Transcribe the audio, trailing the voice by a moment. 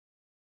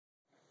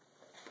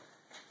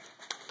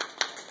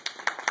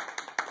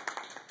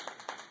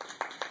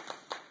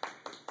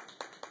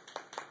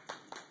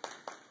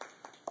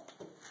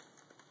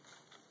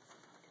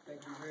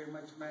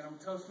Madam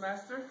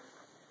Toastmaster.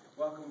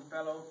 Welcome,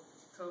 fellow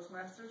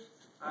Toastmasters,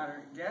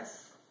 honored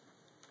guests,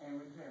 and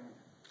repairmen.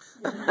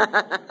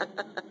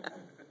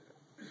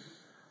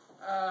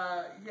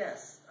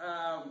 Yes,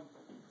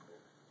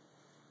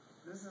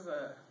 this is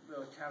a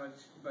little challenge,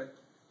 but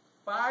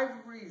 5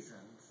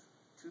 reasons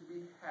to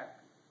be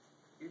happy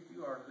if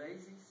you are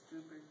lazy,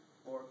 stupid,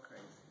 or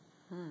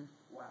crazy.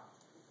 Wow.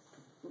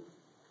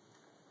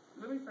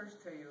 Let me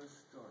first tell you a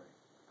story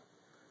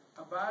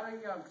about a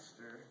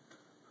youngster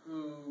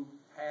who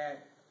had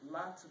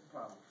lots of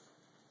problems.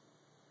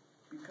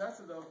 Because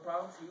of those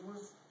problems, he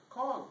was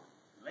called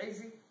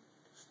lazy,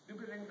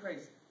 stupid, and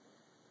crazy.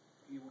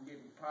 He was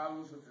getting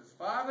problems with his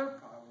father,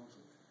 problems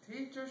with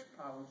the teachers,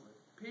 problems with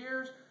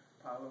peers,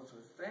 problems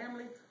with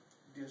family,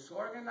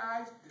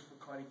 disorganized,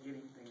 difficulty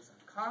getting things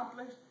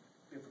accomplished,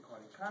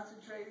 difficulty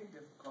concentrating,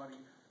 difficulty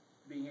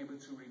being able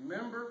to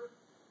remember,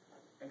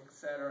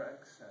 etc.,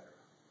 etc.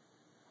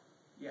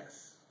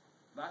 Yes,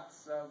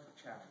 lots of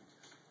challenges.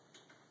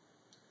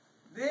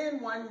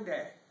 Then one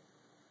day,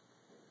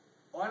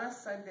 on a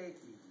Sunday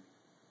evening,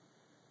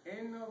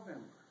 in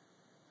November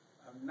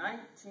of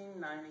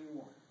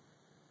 1991,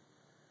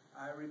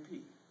 I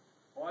repeat,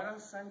 on a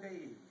Sunday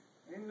evening,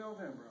 in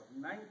November of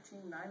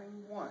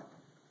 1991,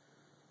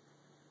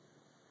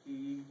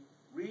 he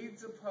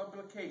reads a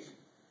publication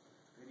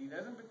that he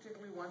doesn't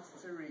particularly want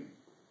to read,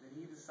 that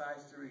he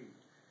decides to read.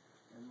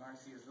 And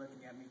Marcy is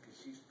looking at me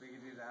because she's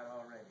figured it out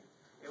already.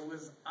 It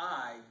was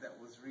I that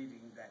was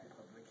reading that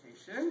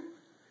publication,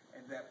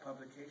 and that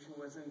publication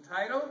was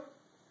entitled,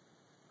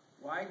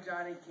 Why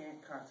Johnny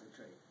Can't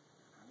Concentrate.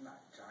 I'm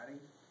not Johnny.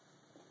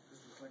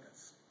 This was like a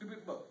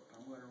stupid book.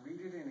 I'm going to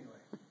read it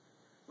anyway.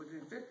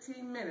 Within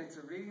 15 minutes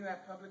of reading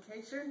that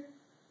publication,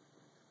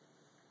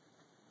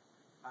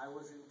 I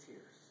was in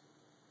tears.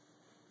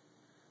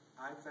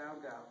 I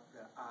found out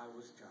that I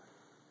was Johnny.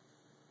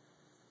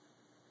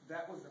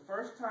 That was the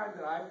first time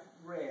that I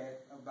read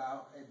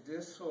about a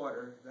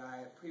disorder that I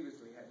had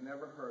previously had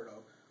never heard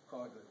of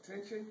called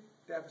attention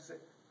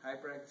deficit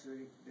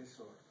hyperactivity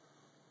disorder.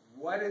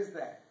 What is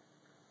that?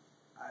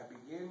 I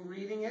began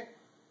reading it.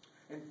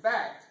 In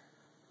fact,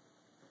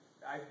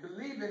 I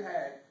believe it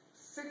had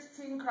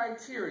 16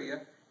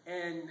 criteria,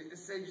 and it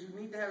said you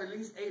need to have at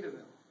least 8 of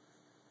them.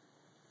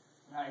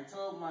 I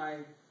told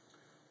my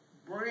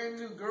brand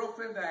new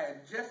girlfriend that I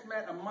had just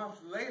met a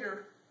month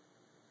later,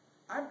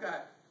 I've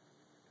got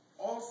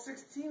all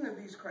 16 of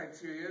these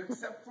criteria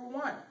except for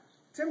one,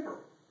 temper.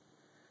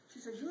 She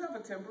says, you have a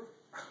temper.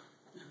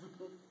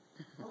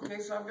 Okay,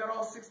 so I've got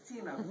all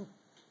 16 of them.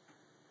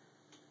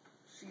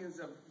 She ends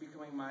up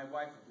becoming my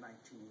wife of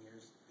 19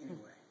 years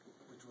anyway,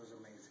 which was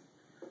amazing.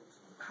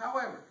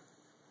 However,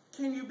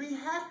 can you be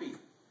happy?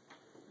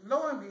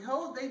 Lo and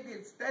behold, they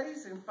did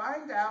studies and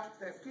find out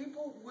that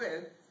people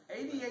with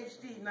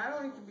ADHD not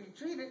only can be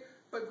treated,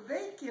 but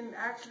they can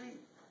actually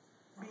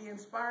be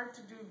inspired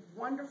to do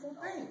wonderful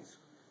things.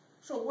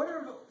 So what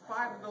are the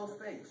 5 of those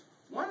things?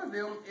 One of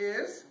them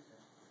is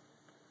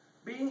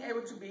being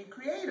able to be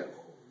creative.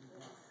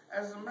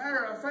 As a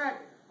matter of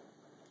fact,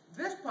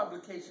 this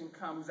publication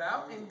comes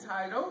out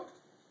entitled,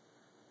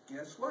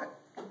 guess what?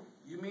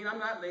 You mean I'm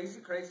not lazy,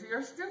 crazy,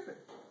 or stupid?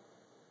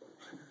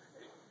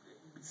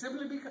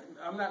 Simply because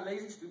I'm not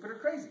lazy, stupid, or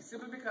crazy.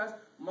 Simply because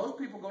most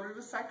people go to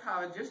the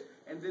psychologist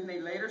and then they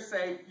later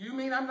say, you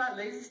mean I'm not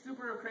lazy,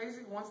 stupid, or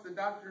crazy, once the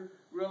doctor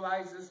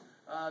realizes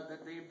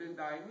that they've been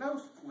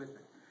diagnosed with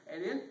it.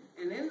 And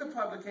in the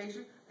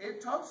publication,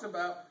 it talks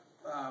about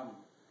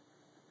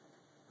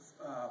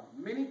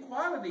many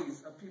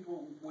qualities of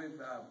people with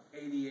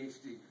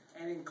ADHD.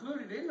 And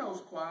included in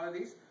those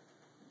qualities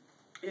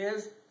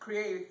is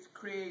creativity.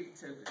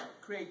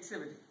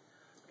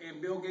 And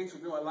Bill Gates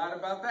would know a lot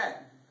about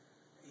that.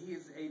 He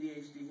is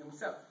ADHD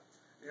himself.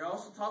 It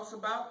also talks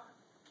about,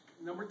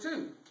 number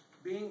 2,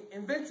 being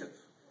inventive.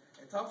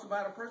 It talks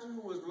about a person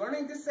who was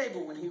learning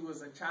disabled when he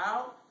was a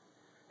child,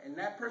 and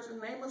that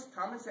person's name was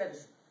Thomas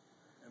Edison.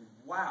 And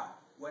wow,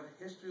 what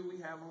history we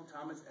have on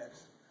Thomas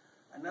Edison.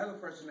 Another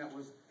person that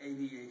was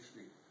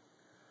ADHD.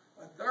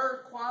 A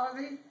third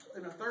quality,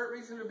 and a third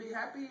reason to be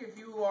happy if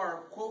you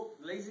are, quote,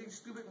 lazy,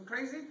 stupid, and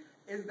crazy,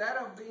 is that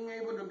of being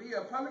able to be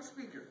a public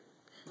speaker,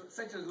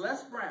 such as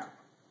Les Brown,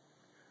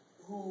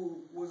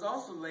 who was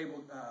also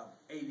labeled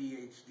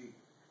ADHD.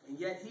 And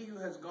yet he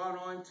has gone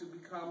on to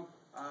become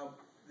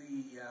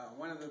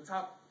one of the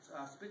top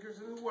speakers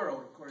in the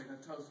world, according to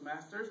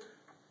Toastmasters,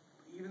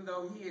 even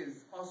though he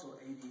is also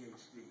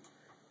ADHD.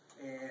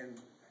 And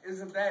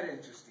isn't that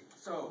interesting?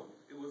 So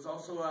it was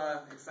also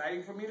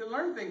exciting for me to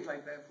learn things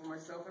like that for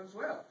myself as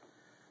well.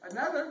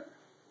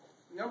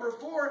 Number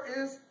 4,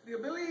 is the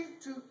ability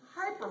to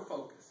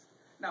hyper-focus.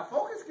 Now,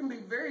 focus can be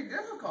very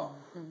difficult,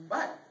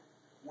 but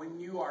when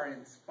you are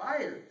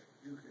inspired,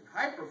 you can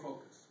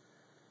hyper-focus.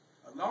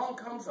 Along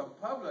comes a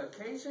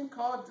publication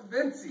called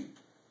Davicinci.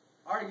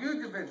 Are you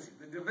Davicinci?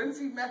 The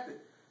Davicinci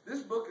method.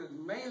 This book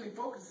mainly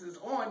focuses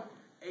on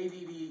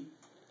ADD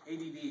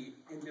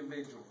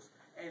individuals.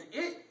 And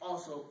it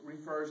also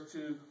refers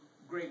to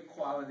great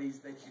qualities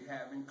that you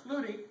have,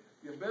 including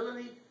the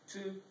ability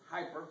to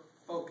hyper-focus.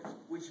 focus,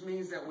 which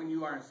means that when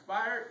you are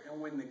inspired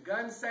and when the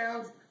gun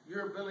sounds,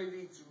 your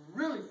ability to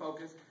really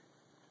focus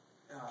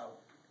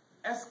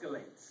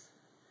escalates,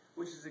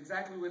 which is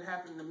exactly what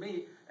happened to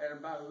me at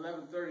about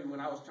 11:30 when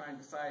I was trying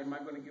to decide, am I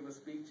going to give a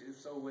speech? If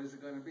so, what is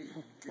it going to be?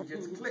 It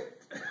just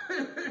clicked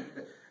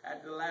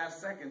at the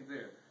last second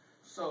there.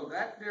 So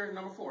that there's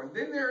number 4. And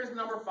then there is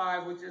number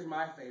 5, which is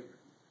my favorite.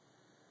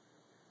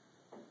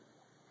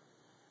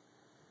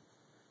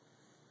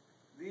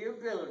 The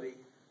ability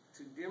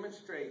to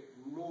demonstrate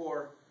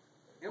more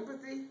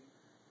empathy,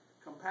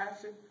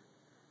 compassion,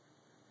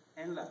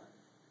 and love.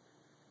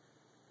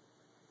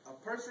 A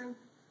person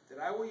that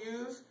I will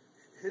use,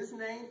 his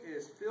name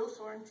is Phil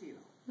Sorrentino.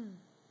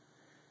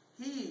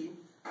 He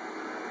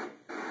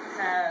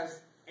has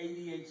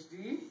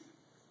ADHD.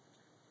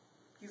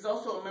 He's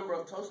also a member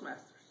of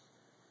Toastmasters.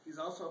 He's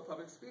also a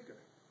public speaker.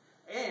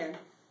 And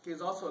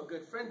he's also a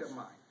good friend of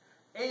mine.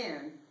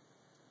 And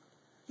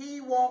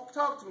he won't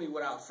talk to me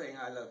without saying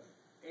I love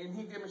you. And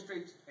he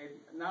demonstrates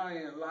not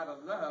only a lot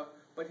of love,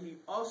 but he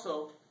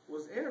also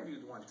was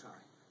interviewed one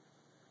time.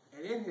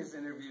 And in his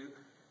interview,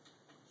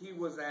 he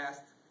was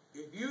asked,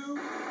 if you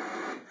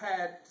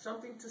had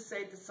something to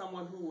say to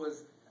someone who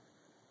was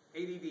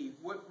ADD,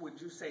 what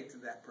would you say to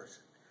that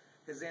person?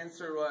 His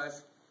answer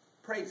was,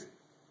 praise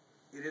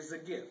it. It is a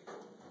gift.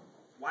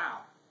 Wow.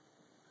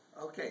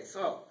 Okay,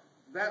 so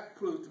that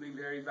proved to be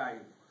very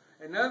valuable.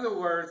 In other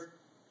words,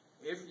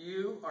 if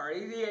you are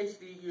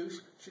ADHD, you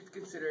should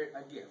consider it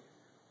a gift.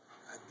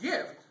 A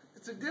gift?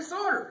 It's a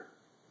disorder.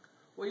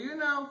 Well, you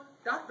know,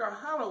 Dr.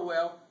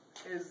 Hallowell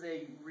is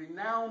a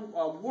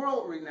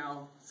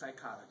world-renowned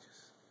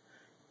psychologist.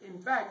 In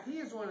fact, he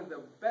is one of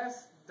the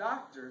best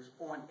doctors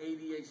on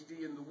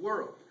ADHD in the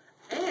world.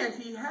 And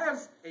he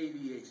has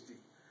ADHD.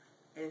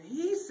 And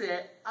he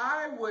said,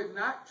 I would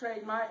not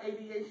trade my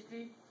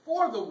ADHD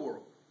for the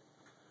world.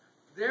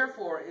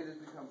 Therefore, it has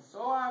become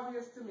so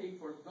obvious to me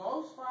for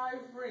those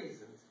 5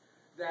 reasons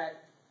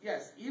that,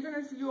 yes, even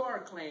if you are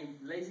claimed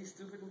lazy,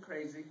 stupid, and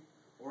crazy,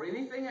 or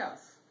anything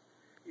else,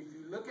 if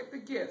you look at the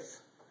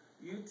gifts,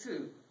 you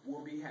too will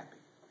be happy.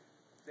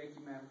 Thank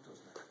you, Madam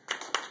Toastmaster.